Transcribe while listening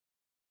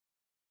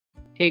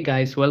Hey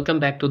guys, welcome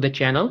back to the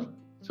channel.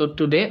 So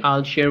today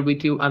I'll share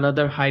with you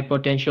another high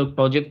potential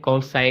project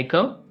called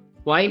Sayecho.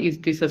 Why is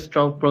this a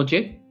strong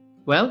project?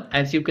 Well,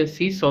 as you can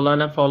see,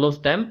 Solana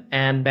follows them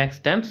and backs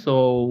them,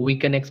 so we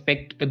can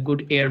expect a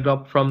good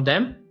airdrop from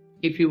them.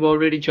 If you've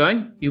already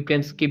joined, you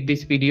can skip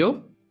this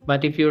video.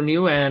 But if you're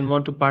new and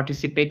want to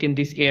participate in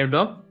this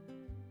airdrop,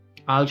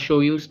 I'll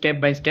show you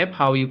step by step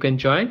how you can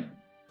join.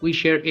 We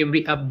share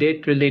every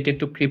update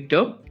related to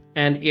crypto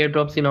and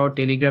airdrops in our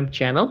Telegram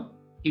channel.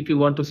 If you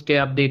want to stay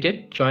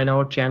updated, join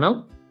our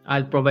channel.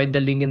 I'll provide the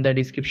link in the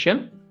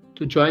description.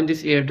 To join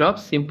this airdrop,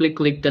 simply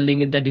click the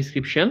link in the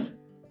description.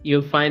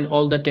 You'll find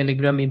all the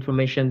Telegram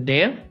information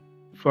there.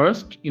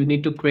 First, you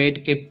need to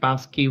create a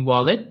Passkey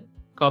wallet.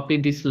 Copy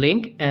this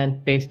link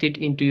and paste it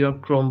into your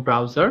Chrome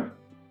browser.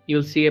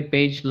 You'll see a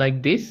page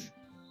like this.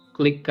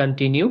 Click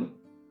continue.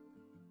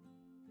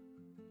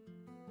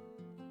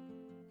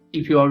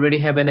 If you already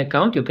have an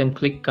account, you can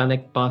click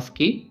connect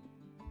passkey.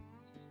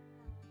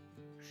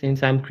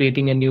 Since I'm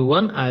creating a new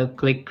one, I'll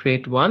click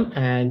create one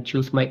and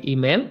choose my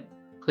email.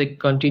 Click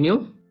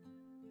continue.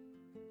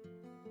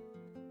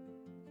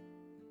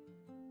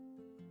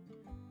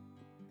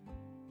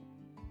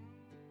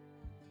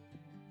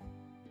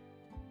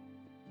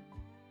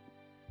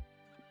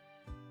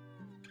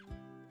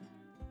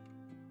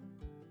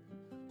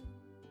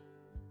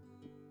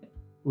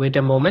 Wait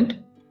a moment.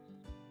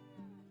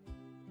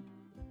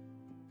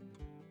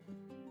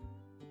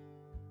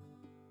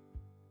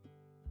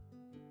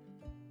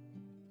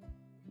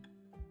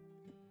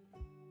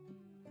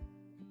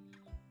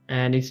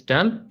 And it's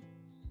done.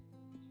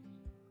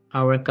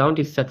 Our account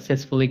is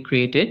successfully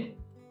created.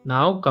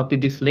 Now copy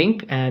this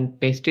link and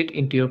paste it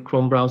into your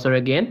Chrome browser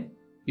again.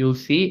 You'll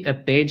see a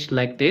page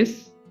like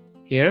this.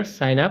 Here,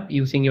 sign up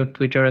using your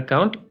Twitter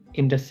account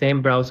in the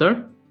same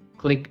browser.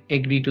 Click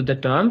agree to the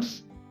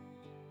terms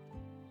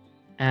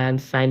and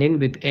sign in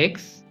with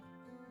X.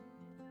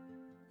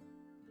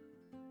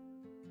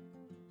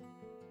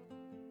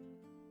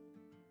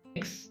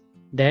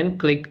 Then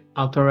click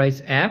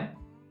authorize app.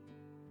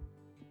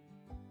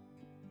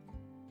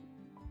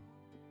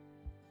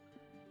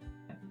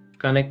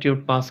 Connect your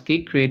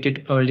passkey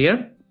created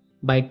earlier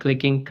by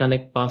clicking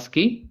connect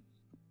passkey.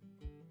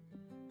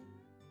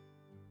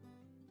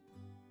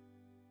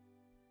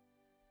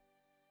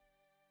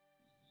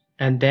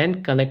 And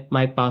then connect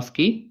my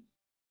passkey.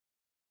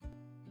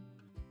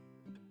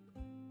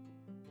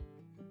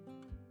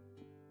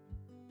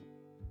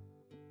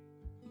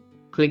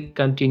 Click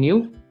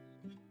continue.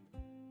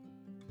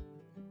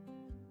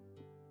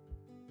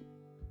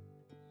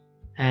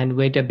 And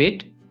wait a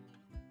bit.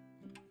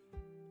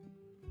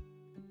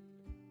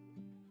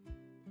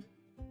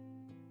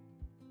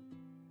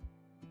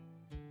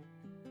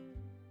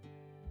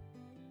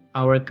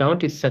 Our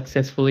account is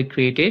successfully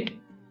created.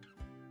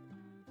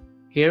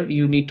 Here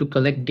you need to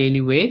collect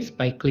daily waves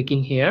by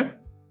clicking here.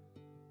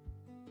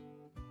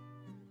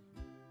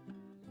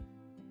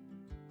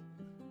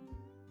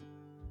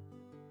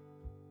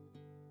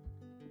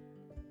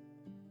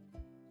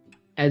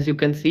 As you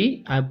can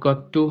see, I've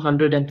got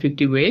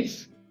 250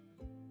 waves.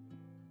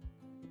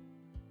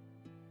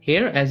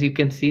 Here, as you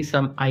can see,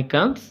 some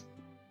icons.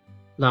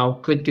 Now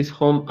click this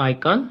home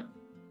icon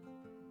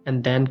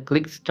and then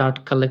click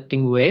start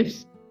collecting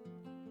waves.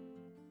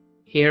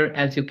 Here,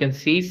 as you can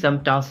see,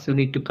 some tasks you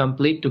need to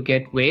complete to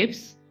get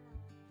waves.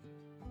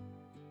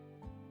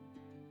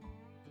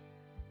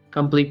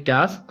 Complete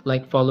tasks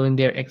like following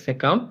their X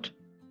account.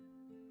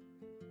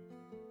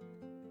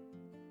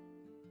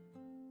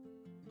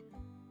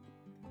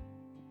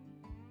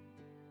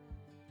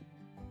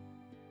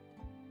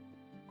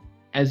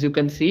 As you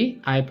can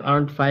see, I've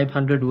earned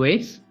 500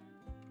 waves.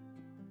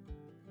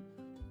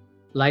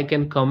 Like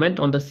and comment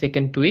on the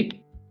second tweet.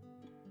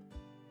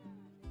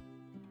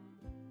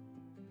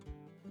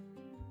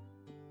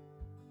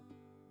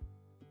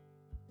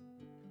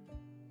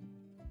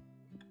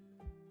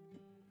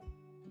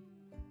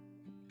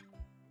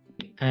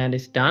 And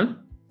it's done.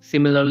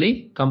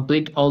 Similarly,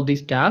 complete all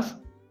these tasks.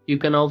 You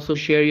can also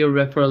share your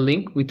referral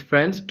link with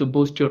friends to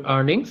boost your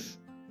earnings.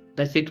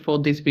 That's it for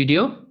this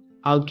video.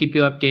 I'll keep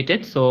you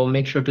updated, so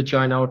make sure to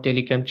join our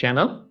Telegram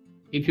channel.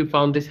 If you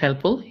found this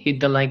helpful,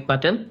 hit the like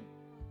button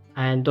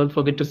and don't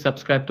forget to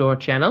subscribe to our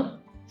channel.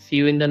 See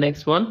you in the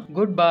next one.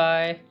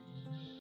 Goodbye.